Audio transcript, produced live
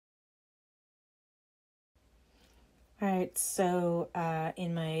All right, so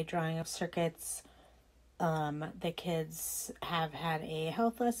in my drawing of circuits, the kids have had a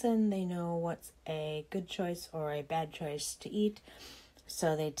health lesson. They know what's a good choice or a bad choice to eat.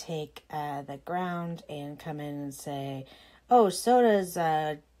 So they take the ground and come in and say, oh, soda's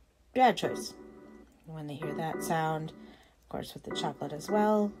a bad choice. When they hear that sound, of course with the chocolate as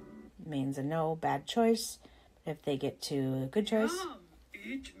well, means a no, bad choice. If they get to a good choice, yum,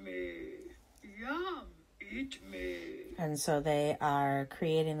 eat me, yum, eat me. And so they are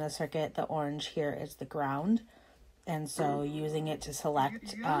creating the circuit. The orange here is the ground. And so using it to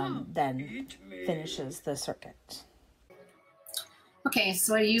select then finishes the circuit. Okay,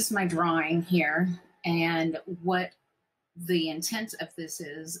 so I used my drawing here, and what the intent of this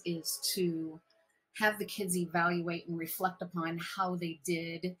is to have the kids evaluate and reflect upon how they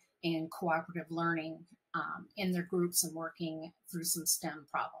did in cooperative learning in their groups and working through some STEM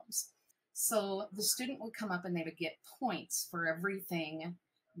problems. So the student would come up and they would get points for everything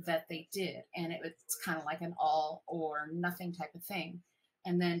that they did. And it's kind of like an all or nothing type of thing.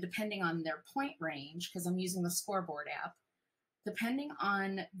 And then depending on their point range, because I'm using the scoreboard app, depending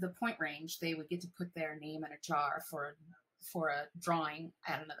on the point range, they would get to put their name in a jar for a drawing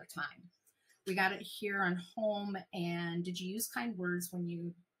at another time. We got it here on home. And did you use kind words when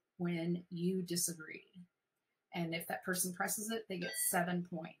you disagreed? And if that person presses it, they get 7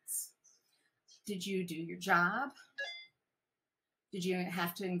 points. Did you do your job? Did you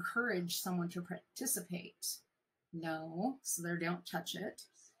have to encourage someone to participate? No, so they don't touch it.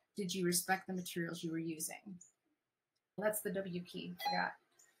 Did you respect the materials you were using? Well, that's the W key, forgot.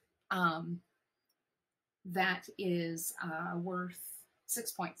 That is worth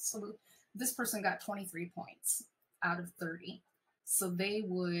 6 points. So this person got 23 points out of 30. So they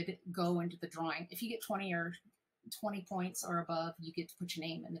would go into the drawing. If you get 20 points or above, you get to put your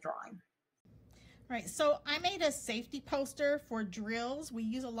name in the drawing. Right, so I made a safety poster for drills. We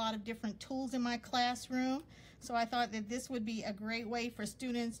use a lot of different tools in my classroom. So I thought that this would be a great way for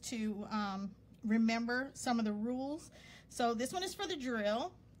students to remember some of the rules. So this one is for the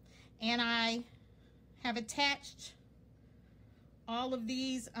drill. And I have attached all of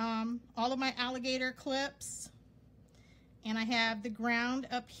these, all of my alligator clips. And I have the ground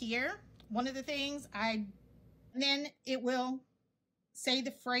up here. One of the things then it will say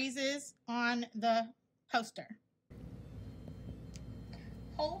the phrases on the poster.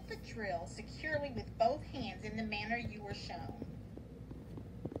 Hold the drill securely with both hands in the manner you were shown.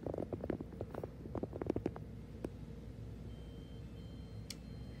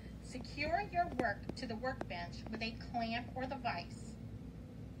 Secure your work to the workbench with a clamp or the vise.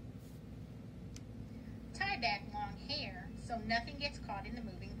 Tie back long hair so nothing gets caught in the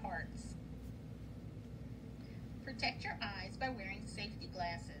moving parts. Protect your eyes by wearing safety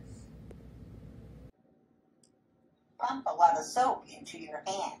glasses. Pump a lot of soap into your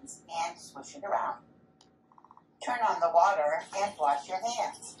hands and swish it around. Turn on the water and wash your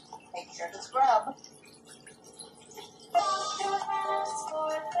hands. Make sure to scrub. Wash your hands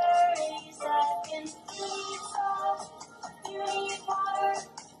for 30 seconds. Please stop. You need water.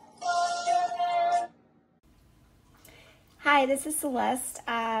 Wash your hands. Hi, this is Celeste.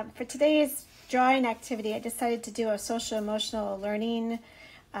 For today's drawing activity, I decided to do a social emotional learning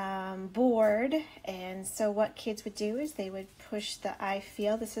board. And so what kids would do is they would push the I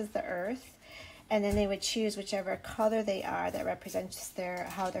feel, this is the earth, and then they would choose whichever color they are that represents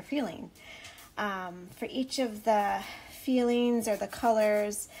how they're feeling. For each of the feelings or the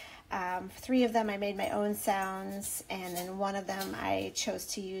colors, 3 of them I made my own sounds, and then 1 of them I chose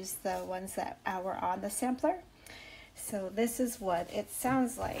to use the ones that were on the sampler. So this is what it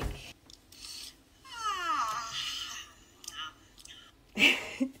sounds like.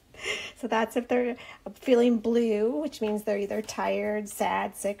 So that's if they're feeling blue, which means they're either tired,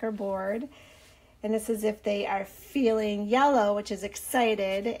 sad, sick, or bored. And this is if they are feeling yellow, which is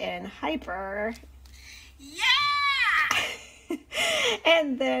excited and hyper. Yeah!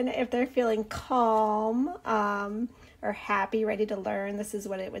 And then if they're feeling calm or happy, ready to learn, this is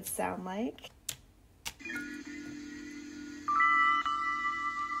what it would sound like.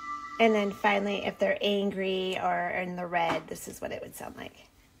 And then finally, if they're angry or in the red, this is what it would sound like.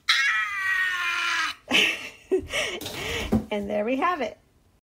 And there we have it.